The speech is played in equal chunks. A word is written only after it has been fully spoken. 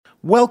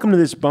Welcome to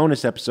this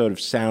bonus episode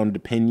of Sound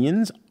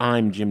Opinions.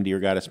 I'm Jim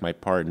DeRogatis. My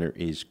partner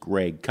is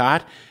Greg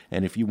Cott.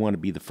 And if you want to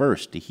be the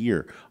first to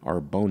hear our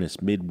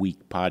bonus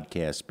midweek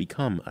podcast,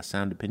 become a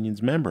Sound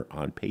Opinions member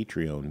on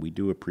Patreon. We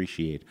do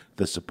appreciate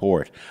the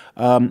support.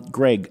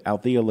 Greg,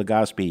 Althea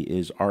Legaspi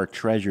is our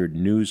treasured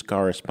news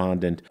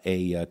correspondent,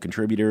 a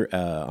contributor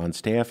on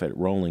staff at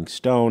Rolling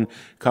Stone,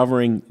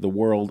 covering the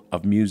world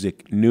of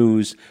music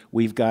news.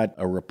 We've got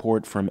a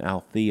report from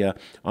Althea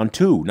on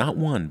two, not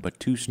one, but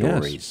two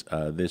stories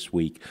this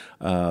week.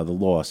 The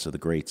loss of the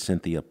great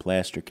Cynthia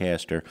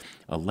Plaster,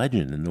 a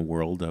legend in the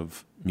world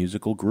of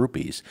musical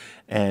groupies,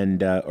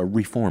 and a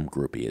reform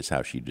groupie is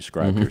how she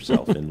described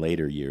herself in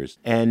later years.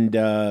 And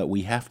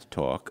we have to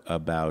talk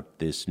about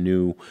this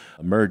new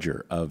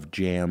merger of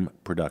Jam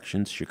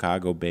Productions,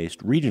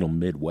 Chicago-based regional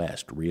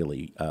Midwest,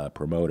 really,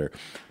 promoter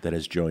that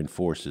has joined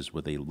forces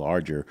with a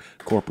larger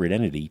corporate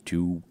entity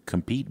to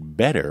compete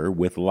better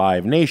with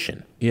Live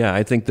Nation. Yeah,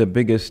 I think the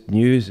biggest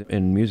news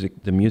in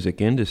the music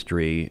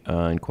industry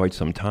in quite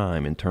some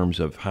time in terms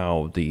of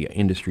how the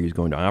industry is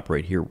going to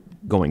operate here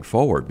going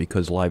forward,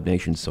 because Live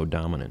Nation's so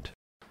dominant.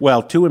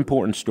 Well, two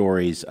important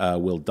stories.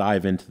 We'll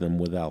dive into them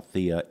with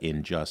Althea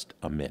in just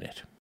a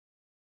minute.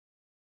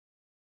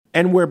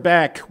 And we're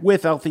back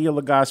with Althea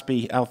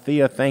Legaspi.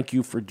 Althea, thank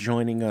you for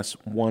joining us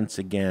once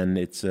again.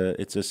 It's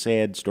a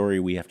sad story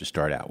we have to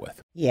start out with.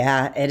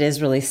 Yeah, it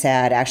is really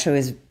sad. Actually, it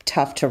was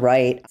tough to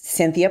write.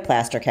 Cynthia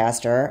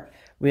Plastercaster,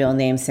 real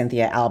name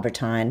Cynthia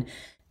Alberton,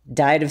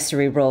 died of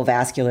cerebral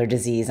vascular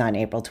disease on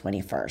April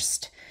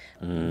 21st.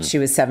 She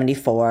was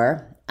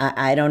 74.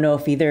 I don't know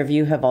if either of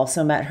you have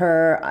also met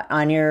her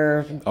on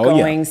your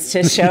goings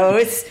to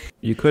shows.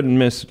 You couldn't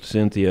miss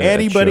Cynthia.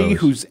 Anybody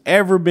who's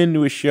ever been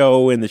to a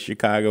show in the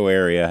Chicago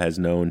area has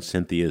known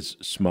Cynthia's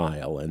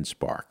smile and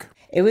spark.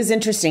 It was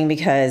interesting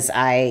because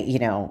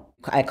I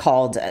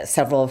called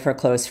several of her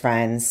close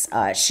friends.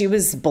 She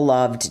was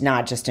beloved,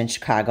 not just in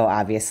Chicago,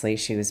 obviously.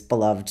 She was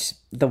beloved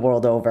the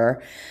world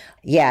over.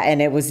 Yeah,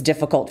 and it was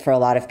difficult for a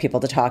lot of people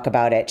to talk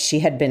about it.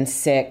 She had been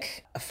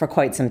sick for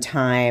quite some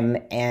time,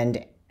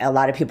 and a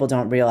lot of people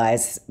don't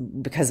realize,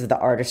 because of the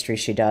artistry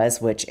she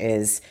does, which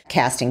is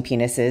casting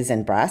penises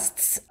and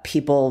breasts,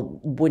 people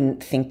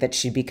wouldn't think that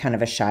she'd be kind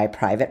of a shy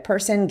private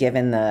person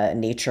given the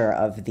nature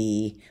of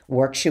the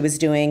work she was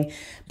doing.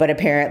 But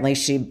apparently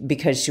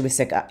because she was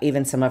sick,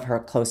 even some of her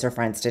closer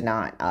friends did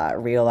not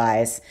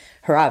realize.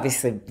 Her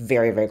obviously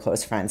very, very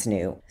close friends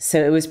knew.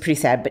 So it was pretty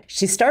sad. But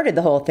she started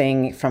the whole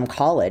thing from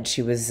college.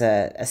 She was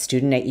a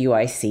student at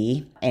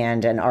UIC,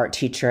 and an art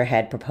teacher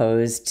had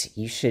proposed,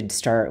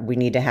 we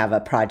need to have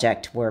a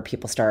project where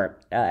people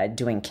start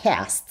doing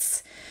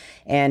casts.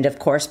 And of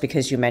course,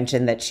 because you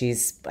mentioned that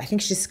I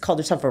think she's called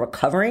herself a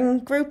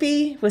recovering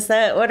groupie. Was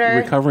that what her?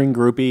 Recovering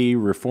groupie,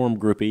 reform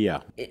groupie,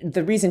 yeah.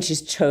 The reason she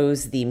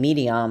chose the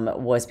medium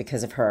was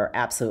because of her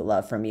absolute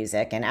love for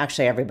music. And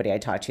actually, everybody I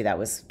talked to, that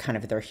was kind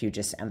of their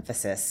hugest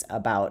emphasis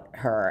about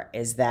her,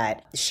 is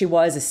that she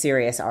was a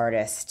serious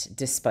artist,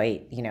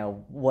 despite,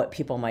 what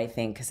people might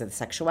think because of the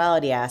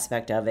sexuality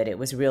aspect of it. It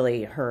was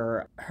really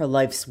her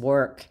life's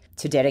work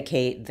to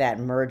dedicate that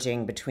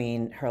merging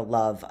between her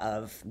love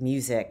of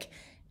music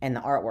and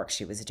the artwork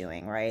she was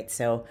doing, right?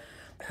 So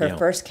her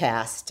first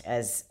cast,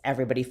 as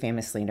everybody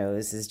famously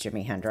knows, is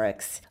Jimi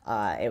Hendrix.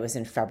 It was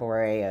in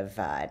February of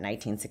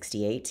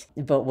 1968.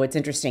 But what's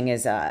interesting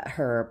is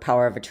her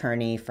power of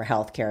attorney for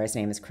healthcare, his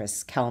name is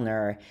Chris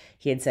Kellner.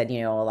 He had said,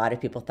 a lot of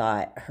people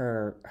thought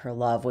her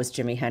love was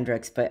Jimi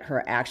Hendrix, but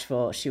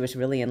she was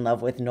really in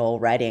love with Noel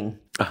Redding.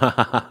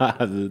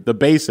 The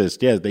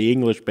bassist, yes, the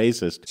English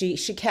bassist.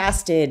 She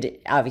casted,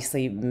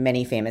 obviously,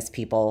 many famous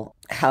people.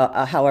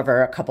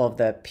 However, a couple of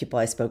the people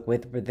I spoke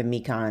with were the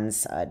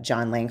Mekons,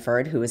 John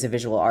Langford, who was a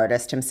visual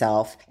artist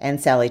himself,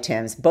 and Sally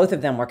Timms. Both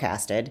of them were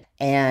casted.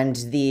 And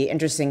the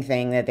interesting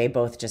thing that they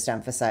both just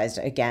emphasized,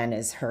 again,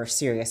 is her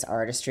serious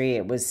artistry.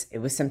 It was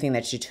something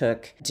that she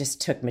took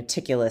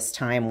meticulous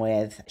time with.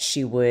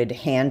 She would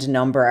hand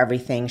number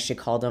everything. She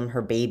called them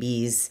her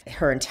babies.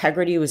 Her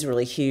integrity was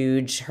really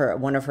huge.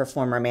 One of her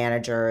former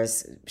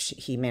managers,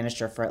 he managed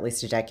her for at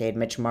least a decade,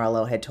 Mitch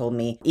Marlowe, had told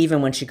me,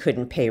 even when she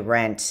couldn't pay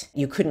rent,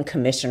 you couldn't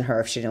commission her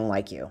if she didn't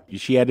like you.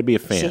 She had to be a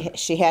fan.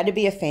 She had to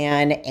be a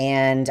fan,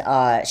 and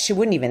she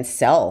wouldn't even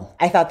sell.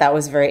 I thought that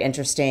was very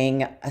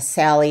interesting.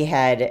 Sally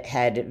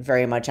had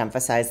very much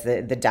emphasized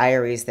the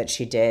diaries that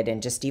she did,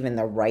 and just even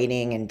the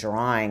writing and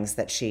drawings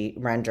that she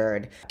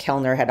rendered.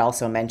 Kellner had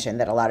also mentioned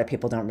that a lot of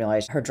people don't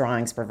realize her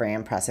drawings were very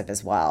impressive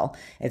as well.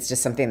 It's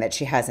just something that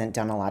she hasn't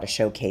done a lot of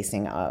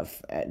showcasing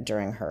of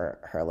during her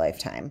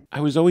lifetime. I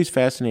was always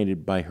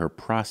fascinated by her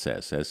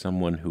process as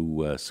someone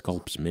who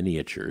sculpts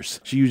miniatures.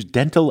 She used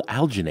dental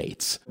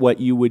alginates,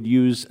 what you would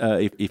use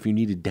if you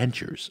needed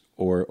dentures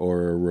or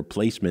a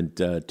replacement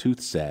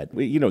tooth set.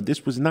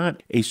 This was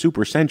not a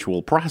super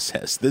sensual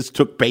process. This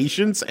took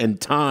patience and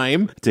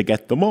time to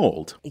get the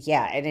mold.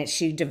 Yeah, and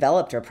she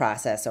developed her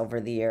process over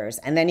the years,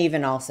 and then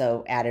even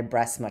also added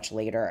breasts much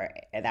later.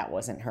 That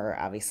wasn't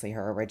obviously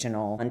her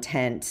original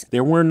intent.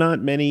 There were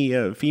not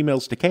many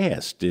females to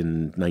cast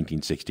in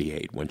 1968.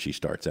 68 when she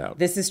starts out.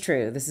 This is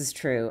true. This is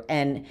true.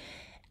 And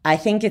I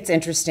think it's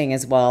interesting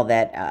as well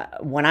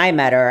that when I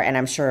met her, and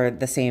I'm sure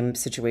the same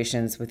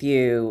situations with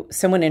you,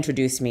 someone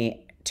introduced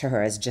me to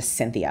her as just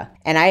Cynthia.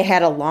 And I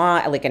had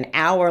an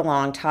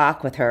hour-long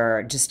talk with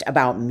her just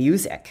about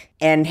music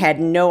and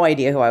had no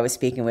idea who I was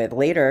speaking with.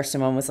 Later,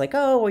 someone was like,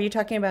 "Oh, were you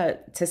talking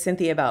to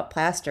Cynthia about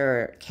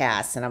Plaster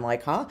casts?" And I'm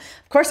like, "Huh?"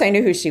 Of course I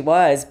knew who she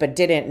was, but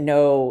didn't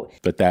know.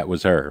 But that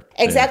was her.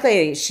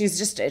 Exactly. Yeah. She's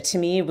just, to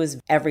me, was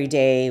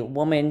everyday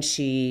woman.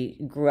 She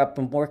grew up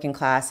in working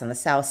class on the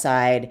South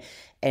Side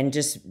and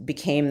just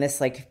became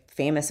this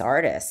famous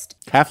artist.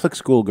 Catholic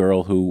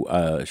schoolgirl who,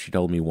 she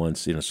told me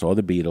once, saw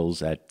the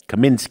Beatles at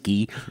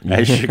Kaminsky,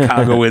 as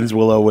Chicagoans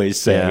will always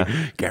say,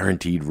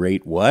 guaranteed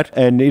rate what?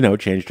 And,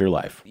 changed her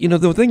life.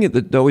 The thing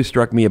that always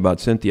struck me about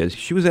Cynthia is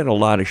she was at a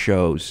lot of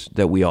shows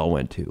that we all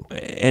went to.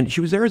 And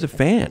she was there as a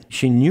fan.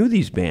 She knew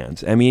these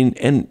bands. I mean,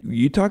 and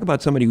you talk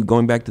about somebody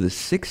going back to the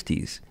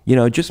 60s,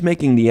 just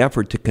making the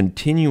effort to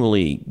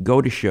continually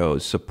go to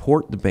shows,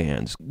 support the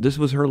bands. This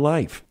was her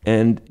life.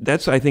 And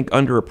that's, I think,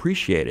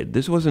 underappreciated.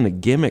 This wasn't a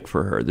gimmick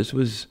for her. This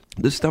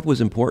stuff was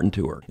important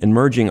to her. And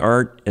merging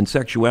art and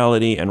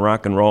sexuality and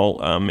rock and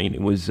roll,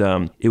 it was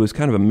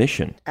kind of a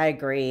mission. I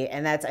agree.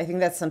 And I think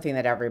that's something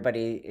that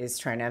everybody is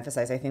trying to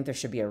emphasize. I think there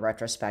should be a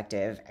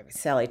retrospective.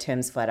 Sally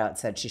Timms flat out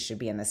said she should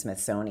be in the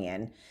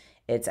Smithsonian.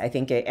 I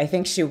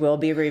think she will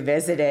be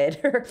revisited.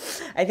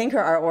 I think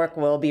her artwork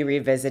will be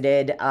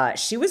revisited.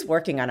 She was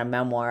working on a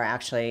memoir,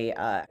 actually.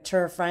 To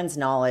her friends'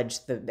 knowledge,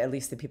 at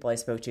least the people I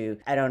spoke to,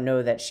 I don't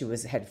know that she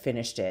had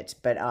finished it,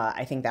 but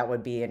I think that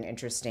would be an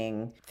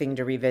interesting thing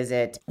to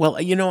revisit. Well,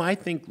 I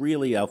think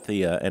really,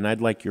 Althea, and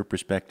I'd like your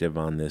perspective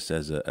on this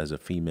as a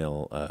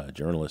female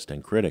journalist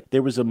and critic.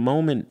 There was a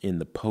moment in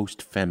the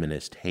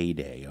post-feminist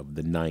heyday of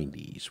the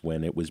 90s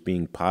when it was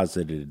being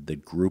posited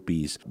that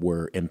groupies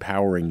were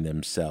empowering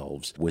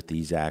themselves with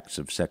these acts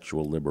of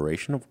sexual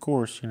liberation. Of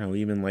course,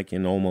 even like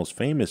in Almost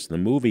Famous, the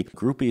movie,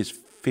 groupie is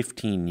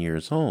 15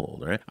 years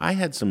old, right? I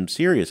had some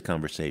serious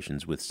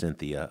conversations with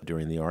Cynthia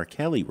during the R.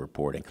 Kelly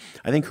reporting.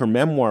 I think her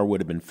memoir would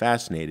have been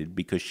fascinating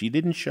because she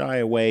didn't shy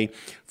away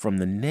from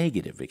the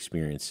negative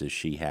experiences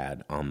she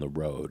had on the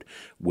road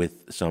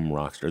with some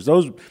rock stars.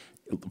 Those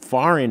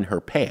far in her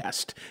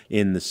past,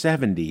 in the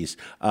 70s,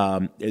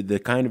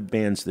 the kind of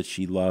bands that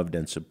she loved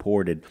and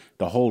supported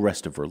the whole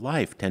rest of her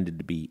life tended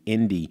to be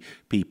indie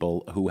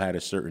people who had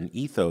a certain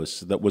ethos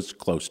that was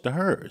close to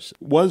hers.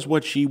 Was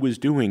what she was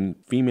doing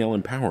female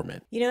empowerment?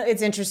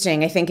 It's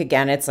interesting. I think,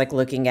 again, it's like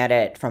looking at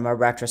it from a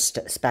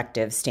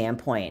retrospective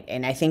standpoint.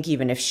 And I think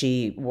even if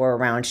she were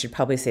around, she'd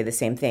probably say the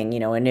same thing.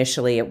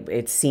 Initially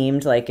it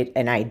seemed like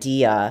an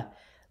idea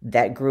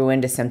that grew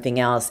into something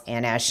else.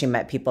 And as she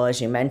met people,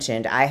 as you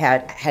mentioned, I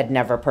had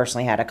never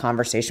personally had a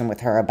conversation with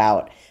her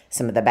about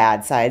some of the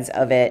bad sides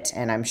of it.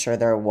 And I'm sure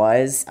there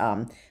was.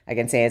 I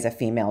can say as a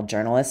female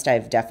journalist,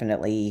 I've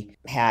definitely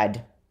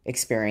had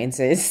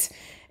experiences,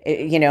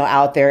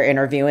 out there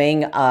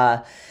interviewing.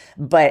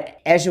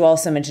 But as you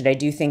also mentioned, I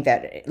do think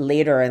that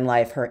later in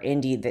life,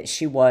 that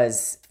she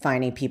was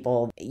finding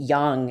people,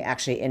 young,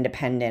 actually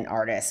independent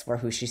artists were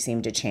who she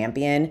seemed to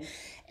champion.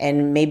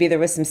 And maybe there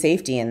was some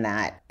safety in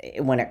that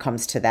when it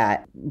comes to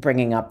that,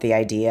 bringing up the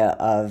idea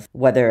of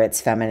whether it's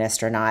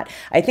feminist or not.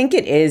 I think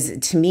it is.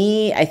 To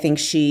me, I think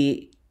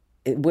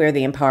where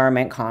the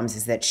empowerment comes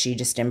is that she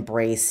just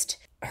embraced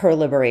her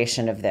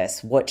liberation of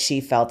this, what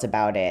she felt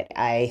about it.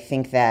 I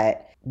think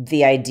that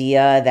the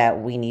idea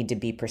that we need to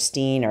be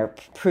pristine or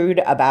prude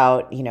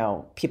about,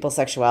 people's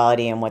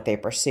sexuality and what they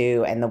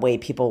pursue and the way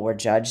people were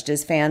judged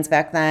as fans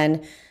back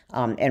then,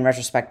 in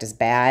retrospect, is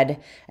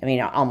bad. I mean,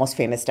 Almost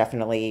Famous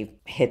definitely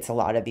hits a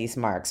lot of these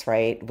marks,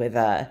 right?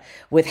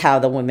 With how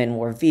the women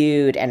were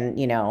viewed, and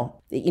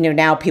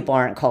now people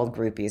aren't called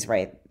groupies,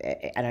 right?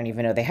 I don't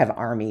even know, they have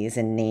armies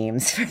and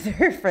names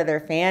for their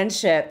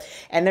fanship,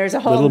 and there's a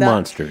whole little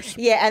monsters.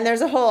 Yeah, and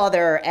there's a whole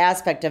other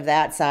aspect of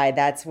that side.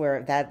 That's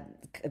where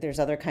there's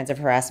other kinds of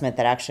harassment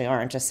that actually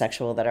aren't just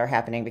sexual that are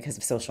happening because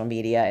of social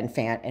media and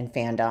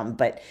fandom,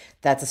 but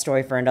that's a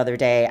story for another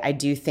day. I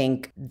do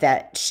think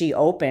that she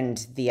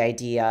opened the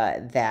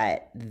idea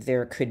that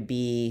there could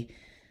be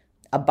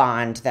a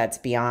bond that's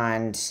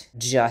beyond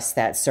just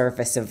that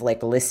surface of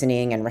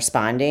listening and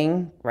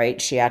responding,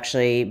 right? She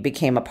actually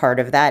became a part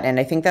of that. And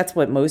I think that's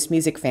what most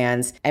music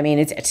fans, to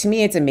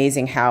me, it's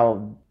amazing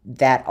how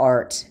that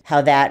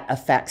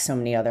affects so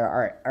many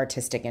other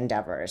artistic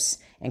endeavors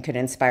and could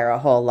inspire a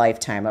whole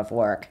lifetime of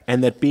work.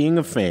 And that being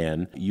a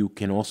fan, you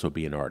can also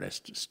be an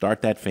artist.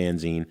 Start that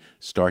fanzine,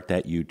 start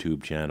that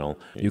YouTube channel.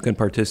 You can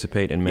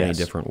participate in many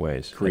different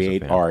ways.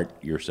 Create art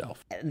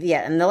yourself.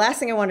 Yeah, and the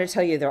last thing I wanted to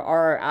tell you, there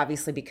are,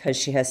 obviously, because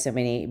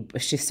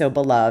she's so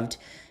beloved,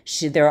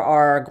 there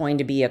are going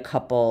to be a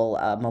couple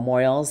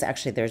memorials.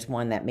 Actually, there's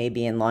one that may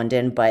be in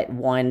London, but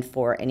one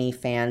for any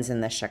fans in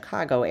the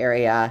Chicago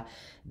area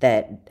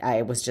that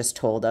I was just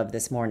told of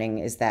this morning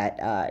is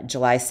that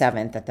July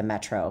 7th at the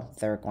Metro,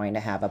 they're going to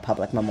have a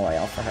public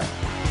memorial for her.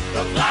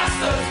 The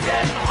plaster's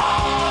getting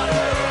harder,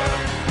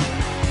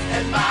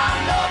 and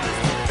my love is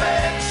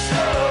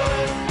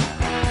perfection.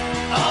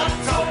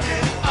 Untold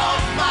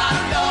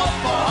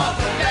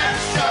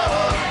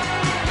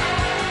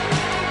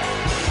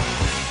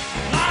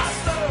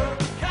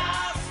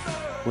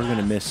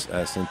miss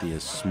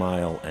Cynthia's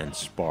smile and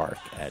spark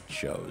at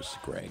shows,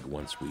 Greg,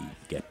 once we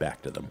get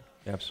back to them.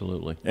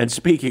 Absolutely. And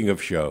speaking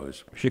of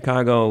shows,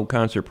 Chicago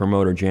concert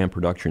promoter Jam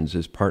Productions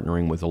is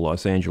partnering with a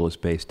Los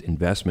Angeles-based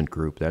investment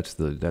group. That's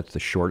the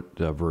short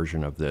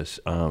version of this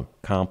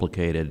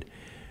complicated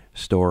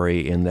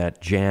story in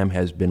that Jam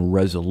has been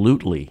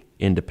resolutely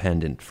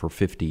independent for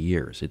 50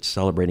 years. It's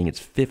celebrating its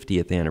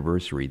 50th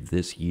anniversary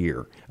this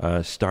year.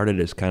 Started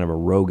as kind of a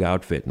rogue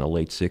outfit in the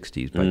late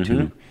 60s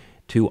by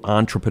two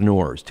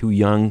entrepreneurs, two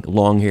young,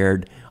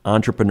 long-haired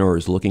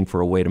entrepreneurs looking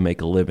for a way to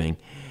make a living.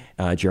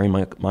 Jerry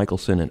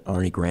Michelson and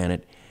Arnie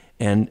Granite,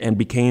 and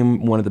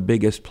became one of the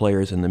biggest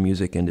players in the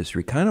music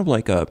industry, kind of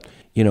like a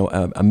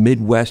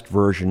Midwest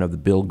version of the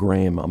Bill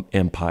Graham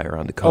empire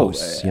on the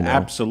coast.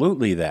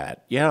 Absolutely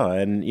that. Yeah,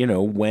 and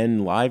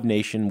when Live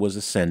Nation was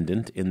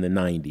ascendant in the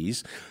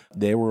 90s,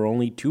 there were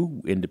only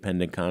two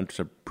independent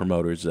concert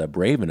promoters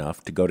brave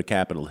enough to go to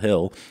Capitol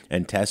Hill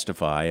and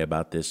testify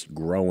about this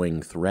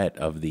growing threat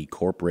of the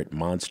corporate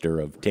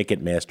monster of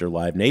Ticketmaster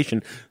Live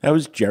Nation. That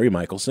was Jerry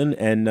Michelson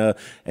and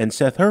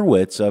Seth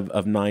Hurwitz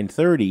of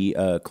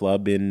 930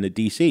 Club in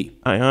D.C.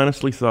 I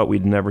honestly thought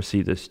we'd never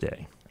see this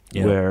day.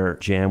 Yeah. Where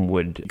Jam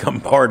would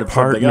become part of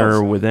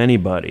partner with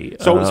anybody.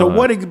 So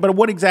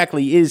what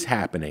exactly is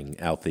happening,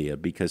 Althea?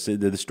 Because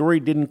the story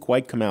didn't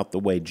quite come out the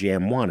way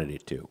Jam wanted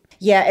it to.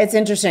 Yeah, it's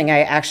interesting.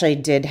 I actually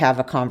did have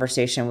a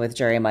conversation with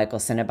Jerry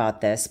Michelson about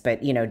this,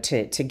 but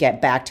to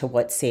get back to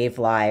what Save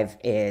Live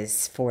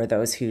is for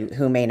those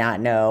who may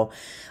not know,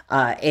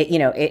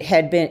 it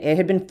had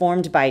been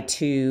formed by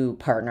two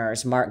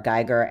partners, Mark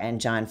Geiger and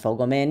John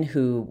Fogelman,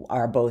 who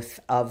are both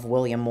of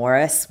William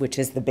Morris, which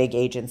is the big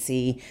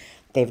agency.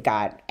 They've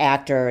got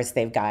actors,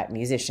 they've got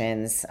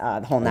musicians,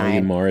 the whole nine.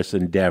 William Morris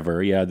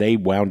Endeavor, yeah, they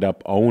wound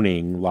up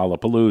owning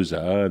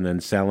Lollapalooza and then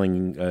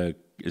selling a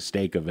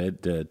stake of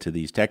it to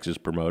these Texas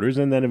promoters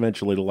and then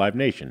eventually to Live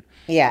Nation.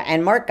 Yeah,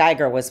 and Mark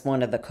Geiger was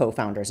one of the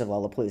co-founders of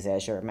Lollapalooza,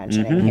 as you're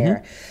mentioning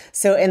here.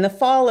 So in the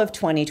fall of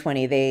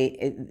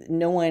 2020,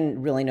 no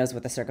one really knows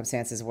what the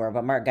circumstances were,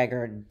 but Mark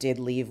Geiger did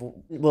leave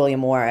William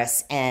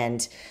Morris,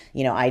 and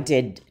I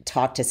did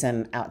talk to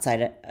some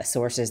outside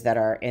sources that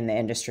are in the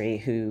industry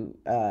who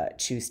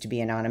choose to be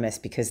anonymous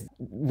because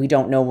we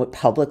don't know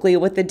publicly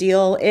what the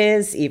deal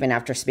is, even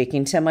after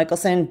speaking to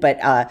Michelson,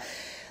 but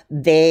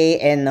they,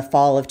 in the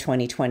fall of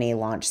 2020,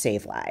 launched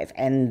Save Live.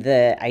 And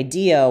the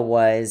idea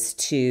was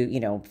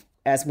to,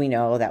 as we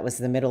know, that was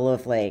the middle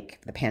of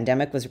the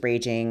pandemic was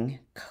raging.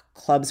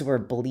 Clubs were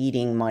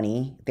bleeding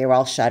money. They were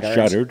all shuttered.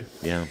 Shuttered,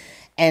 yeah.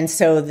 And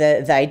so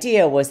the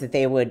idea was that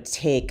they would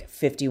take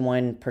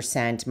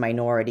 51%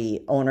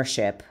 minority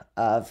ownership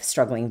of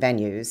struggling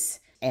venues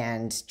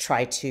and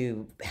try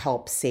to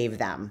help save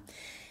them.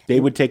 They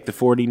would take the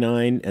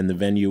 49 and the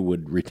venue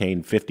would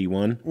retain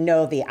 51?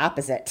 No, the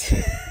opposite.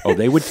 Oh,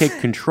 they would take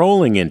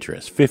controlling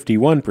interest,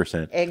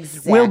 51%.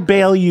 Exactly. We'll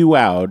bail you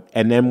out,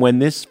 and then when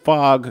this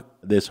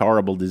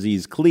horrible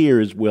disease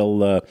clears,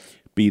 we'll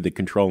be the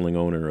controlling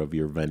owner of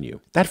your venue.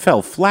 That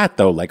fell flat,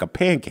 though, like a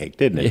pancake,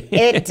 didn't it?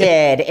 It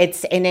did.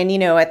 And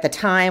then, at the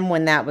time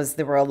when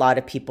there were a lot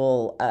of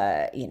people,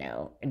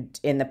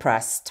 in the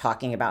press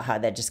talking about how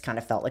that just kind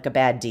of felt like a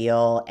bad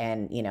deal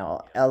and,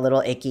 a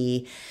little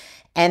icky.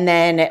 And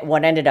then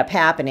what ended up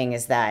happening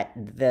is that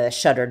the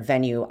shuttered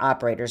venue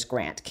operators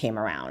grant came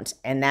around.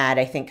 And that,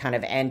 I think, kind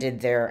of ended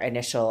their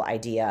initial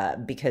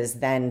idea because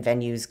then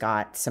venues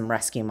got some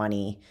rescue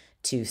money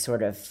to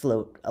sort of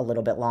float a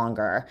little bit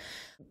longer.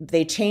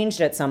 They changed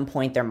at some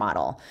point their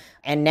model.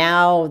 And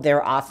now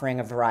they're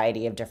offering a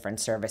variety of different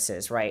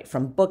services, right?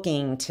 From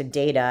booking to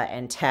data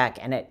and tech.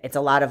 And it's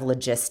a lot of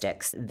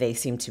logistics they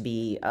seem to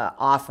be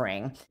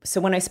offering.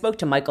 So when I spoke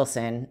to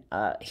Michelson,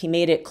 he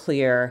made it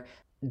clear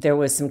there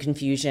was some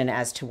confusion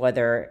as to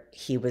whether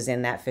he was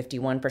in that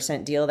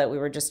 51% deal that we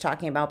were just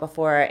talking about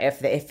before,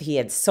 if he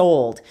had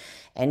sold.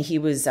 And he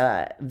was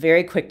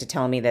very quick to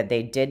tell me that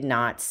they did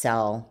not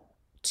sell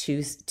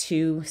to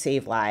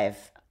Save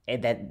Live,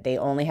 that they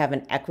only have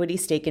an equity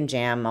stake in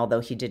Jam,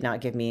 although he did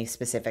not give me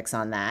specifics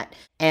on that,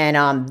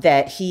 and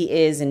that he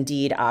is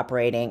indeed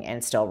operating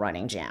and still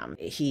running Jam.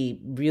 He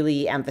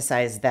really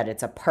emphasized that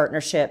it's a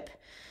partnership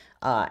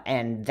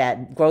and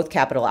that growth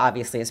capital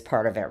obviously is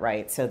part of it,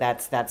 right? So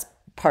that's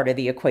part of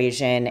the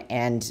equation,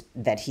 and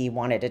that he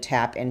wanted to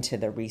tap into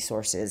the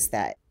resources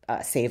that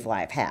Save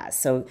Live has.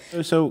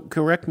 So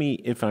correct me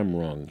if I'm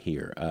wrong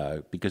here,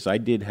 because I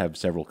did have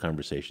several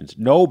conversations.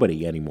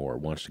 Nobody anymore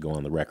wants to go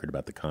on the record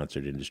about the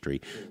concert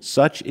industry.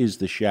 Such is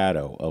the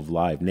shadow of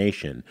Live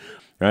Nation,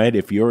 right?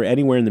 If you're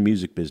anywhere in the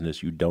music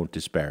business, you don't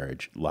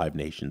disparage Live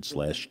Nation /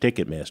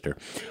 Ticketmaster.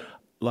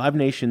 Live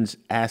Nation's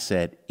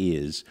asset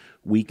is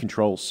we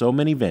control so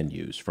many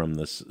venues from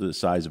the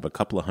size of a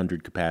couple of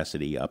hundred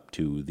capacity up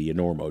to the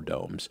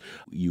Enormodomes.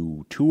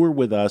 You tour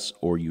with us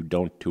or you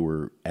don't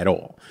tour at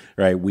all,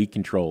 right? We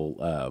control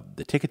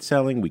the ticket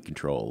selling, we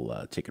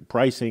control ticket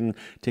pricing,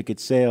 ticket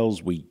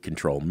sales, we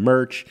control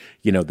merch.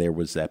 There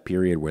was that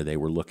period where they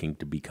were looking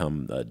to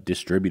become a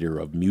distributor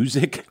of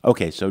music.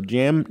 Okay, so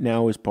Jam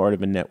now is part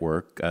of a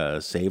network,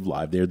 Save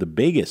Live. They're the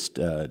biggest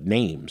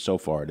name so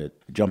far to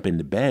jump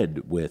into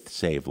bed with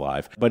Save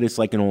Live, but it's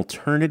like an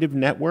alternative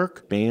network.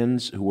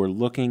 Bands who are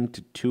looking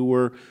to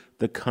tour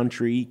the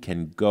country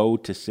can go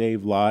to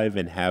Save Live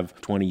and have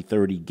 20,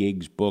 30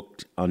 gigs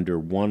booked under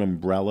one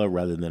umbrella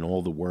rather than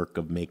all the work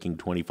of making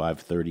 25,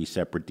 30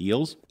 separate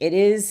deals. It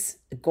is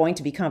going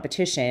to be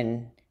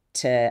competition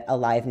to a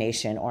Live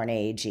Nation or an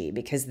AEG,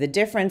 because the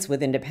difference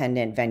with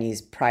independent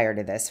venues prior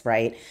to this,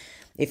 right?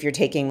 If you're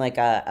taking like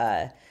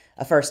a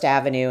First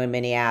Avenue in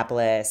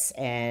Minneapolis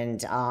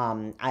and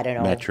I don't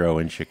know, Metro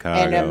in Chicago,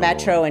 and a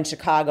Metro in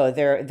Chicago,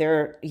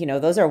 they're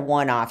those are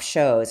one-off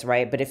shows,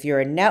 right? But if you're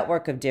a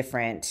network of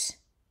different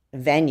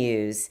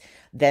venues,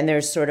 then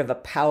there's sort of a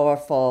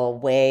powerful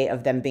way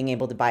of them being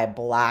able to buy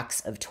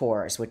blocks of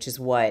tours, which is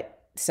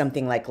what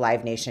something like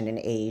Live Nation and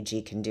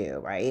AEG can do,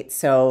 right?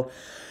 So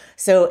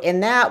in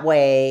that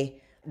way,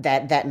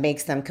 that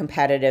makes them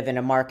competitive in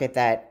a market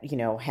that,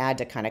 had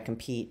to kind of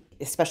compete,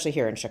 especially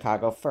here in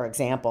Chicago. For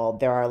example,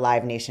 there are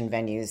Live Nation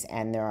venues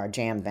and there are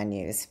Jam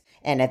venues.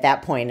 And at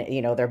that point,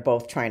 they're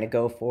both trying to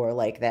go for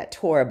like that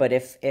tour. But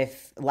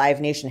if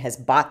Live Nation has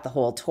bought the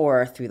whole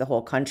tour through the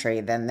whole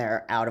country, then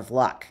they're out of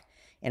luck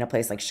in a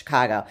place like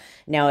Chicago.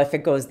 Now, if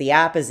it goes the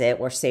opposite,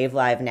 where Save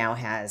Live now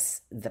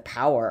has the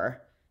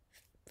power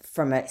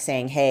from it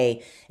saying,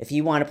 hey, if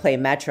you want to play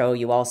Metro,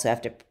 you also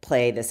have to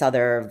play this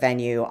other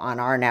venue on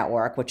our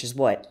network, which is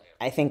what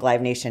I think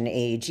Live Nation and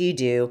AEG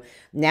do.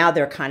 Now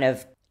they're kind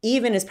of,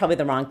 even is probably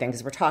the wrong thing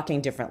because we're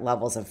talking different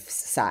levels of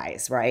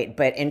size, right?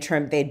 But in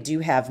term, they do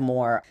have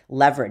more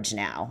leverage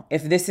now,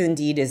 if this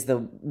indeed is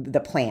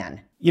the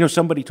plan.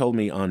 Somebody told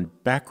me on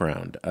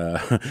background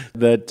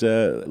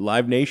that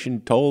Live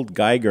Nation told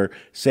Geiger,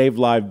 Save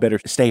Live better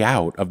stay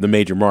out of the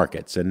major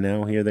markets. And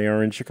now here they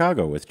are in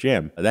Chicago with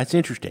Jam. That's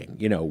interesting.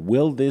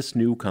 Will this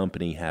new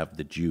company have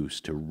the juice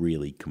to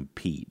really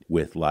compete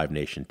with Live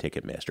Nation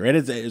Ticketmaster?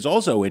 And it's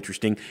also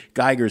interesting,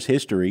 Geiger's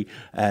history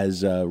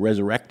as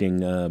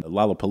resurrecting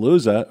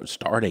Lollapalooza,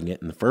 starting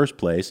it in the first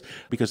place,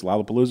 because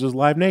Lollapalooza is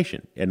Live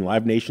Nation. And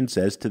Live Nation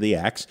says to the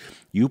acts,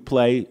 you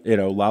play,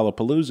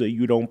 Lollapalooza,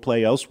 you don't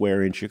play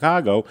elsewhere in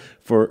Chicago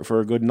for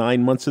a good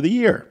 9 months of the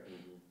year.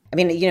 I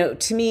mean,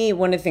 to me,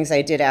 one of the things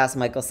I did ask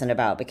Michelson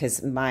about,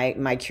 because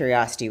my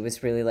curiosity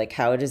was really like,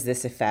 how does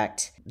this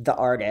affect the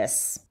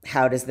artists?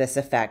 How does this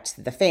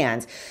affect the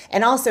fans?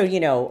 And also,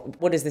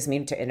 what does this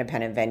mean to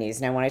independent venues?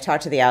 Now, when I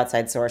talk to the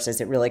outside sources,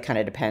 it really kind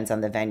of depends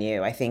on the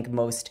venue. I think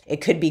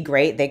it could be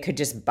great. They could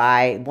just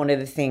buy, one of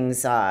the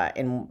things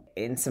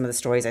in some of the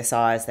stories I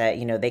saw is that,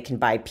 they can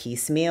buy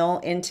piecemeal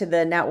into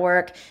the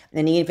network.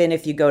 And even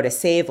if you go to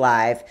Save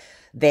Live,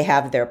 they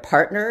have their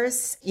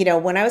partners.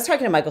 When I was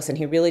talking to Michelson,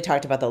 he really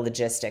talked about the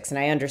logistics. And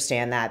I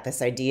understand that,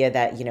 this idea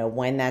that,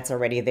 when that's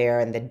already there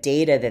and the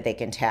data that they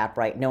can tap,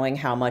 right, knowing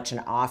how much an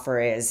offer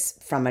is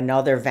from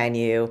another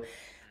venue,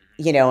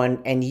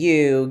 and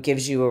you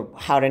gives you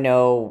how to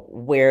know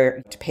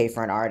where to pay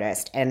for an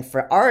artist. And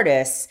for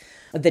artists,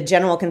 the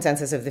general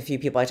consensus of the few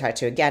people I talked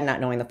to, again, not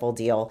knowing the full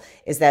deal,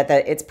 is that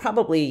it's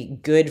probably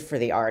good for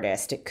the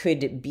artist. It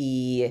could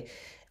be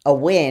a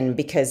win,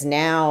 because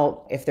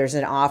now if there's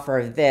an offer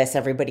of this,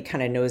 everybody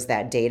kind of knows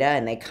that data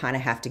and they kind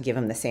of have to give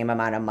them the same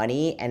amount of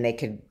money and they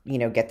could,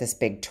 get this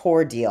big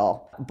tour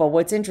deal. But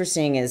what's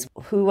interesting is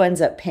who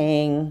ends up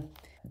paying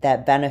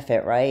that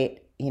benefit,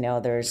 right?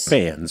 There's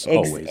fans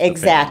always.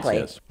 Exactly.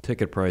 Fans, yes.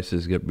 Ticket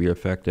prices get be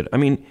affected. I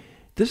mean,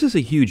 this is a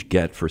huge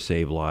get for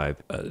Save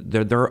Live.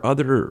 There are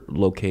other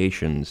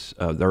locations,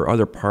 there are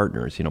other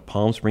partners,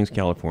 Palm Springs,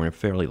 California,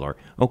 fairly large,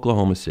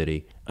 Oklahoma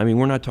City. I mean,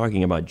 we're not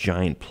talking about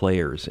giant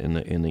players in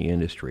the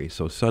industry.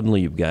 So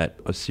suddenly you've got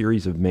a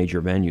series of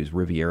major venues,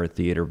 Riviera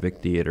Theater, Vic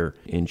Theater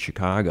in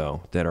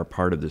Chicago, that are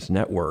part of this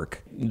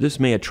network. This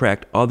may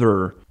attract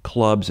other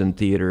clubs and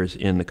theaters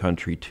in the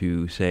country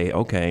to say,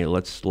 okay,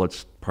 let's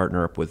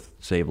partner up with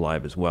Save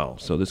Live as well.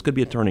 So this could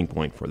be a turning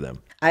point for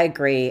them. I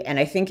agree. And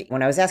I think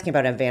when I was asking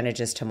about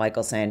advantages to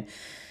Michelson,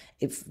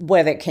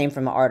 whether it came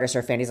from an artist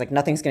or fan, he's like,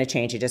 nothing's going to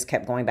change. He just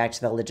kept going back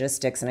to the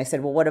logistics. And I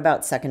said, well, what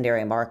about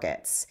secondary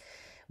markets,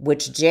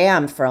 which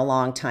Jam for a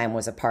long time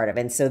was a part of?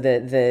 And so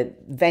the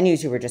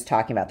venues you were just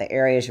talking about, the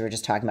areas you were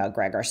just talking about,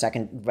 Greg,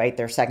 are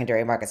they're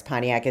secondary markets.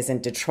 Pontiac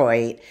isn't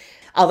Detroit,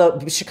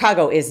 although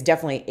Chicago is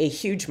definitely a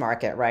huge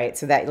market, right?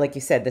 So that, like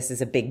you said, this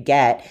is a big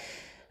get.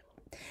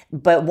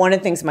 But one of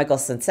the things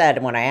Michelson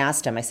said when I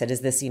asked him, I said,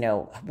 is this,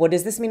 what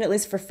does this mean at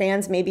least for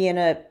fans maybe in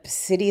a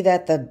city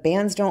that the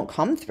bands don't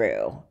come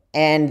through?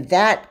 And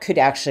that could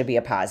actually be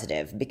a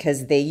positive,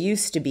 because they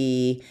used to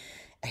be,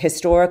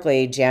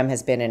 historically, Jam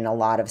has been in a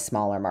lot of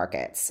smaller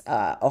markets,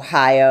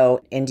 Ohio,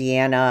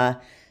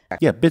 Indiana,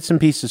 Yeah, bits and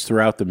pieces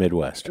throughout the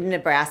Midwest.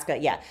 Nebraska,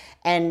 yeah.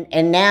 And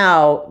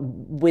now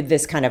with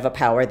this kind of a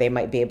power, they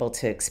might be able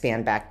to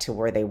expand back to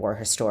where they were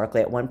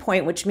historically at one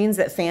point, which means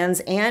that fans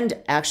and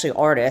actually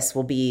artists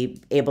will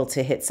be able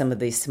to hit some of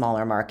these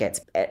smaller markets.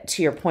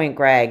 To your point,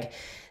 Greg,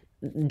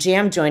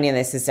 Jam joining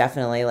this is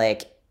definitely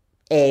like,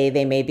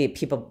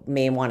 people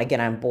may want to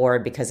get on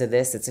board because of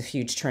this. It's a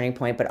huge turning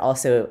point, but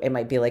also it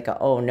might be like,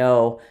 oh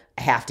no,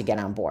 I have to get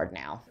on board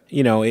now.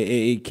 You know,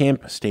 it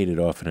can't be stated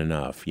often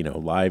enough. You know,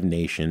 Live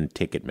Nation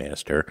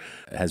Ticketmaster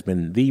has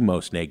been the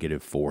most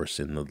negative force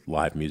in the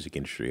live music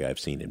industry I've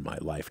seen in my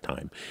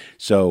lifetime.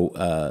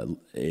 So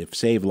if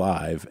Save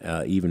Live,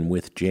 even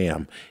with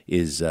Jam,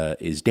 is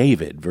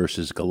David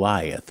versus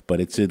Goliath, but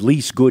it's at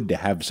least good to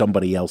have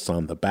somebody else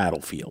on the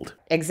battlefield.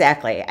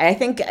 Exactly. I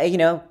think,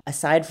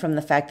 aside from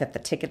the fact that the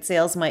ticket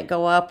sales might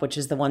go up, which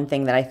is the one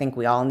thing that I think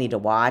we all need to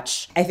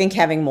watch, I think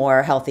having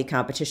more healthy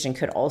competition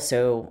could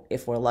also,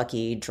 if we're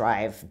lucky,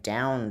 drive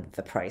down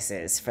the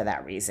prices for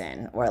that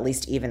reason, or at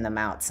least even them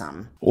out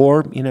some.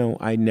 Or,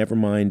 I never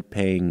mind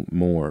paying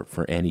more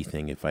for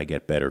anything if I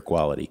get better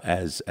quality.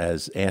 As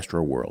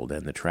Astroworld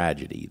and the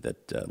tragedy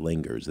that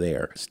lingers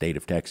there, State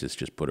of Texas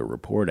just put a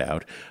report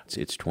out.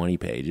 It's 20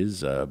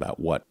 pages about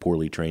what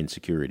poorly trained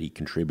security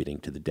contributing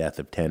to the death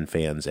of 10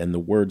 fans, and the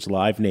words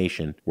Live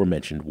Nation were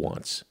mentioned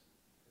once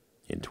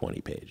in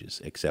 20 pages,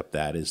 except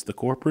that is the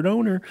corporate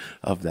owner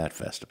of that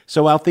festival.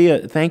 So,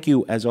 Althea, thank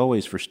you, as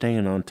always, for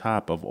staying on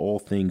top of all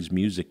things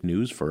music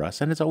news for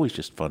us, and it's always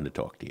just fun to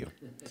talk to you,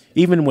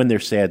 even when they're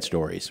sad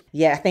stories.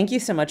 Yeah, thank you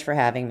so much for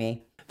having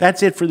me.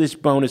 That's it for this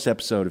bonus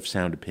episode of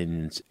Sound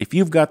Opinions. If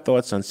you've got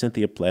thoughts on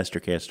Cynthia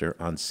Plastercaster,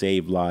 on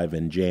Save Live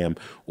and Jam,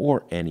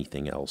 or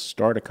anything else,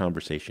 start a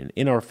conversation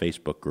in our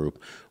Facebook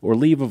group or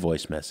leave a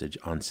voice message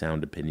on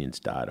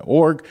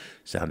soundopinions.org.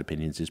 Sound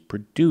Opinions is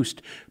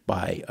produced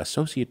by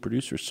associate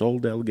producer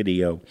Sol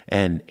Delgadillo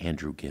and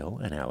Andrew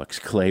Gill and Alex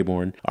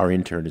Claiborne. Our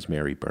intern is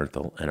Mary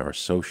Bernthal, and our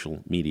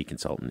social media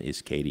consultant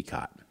is Katie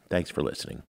Cott. Thanks for listening.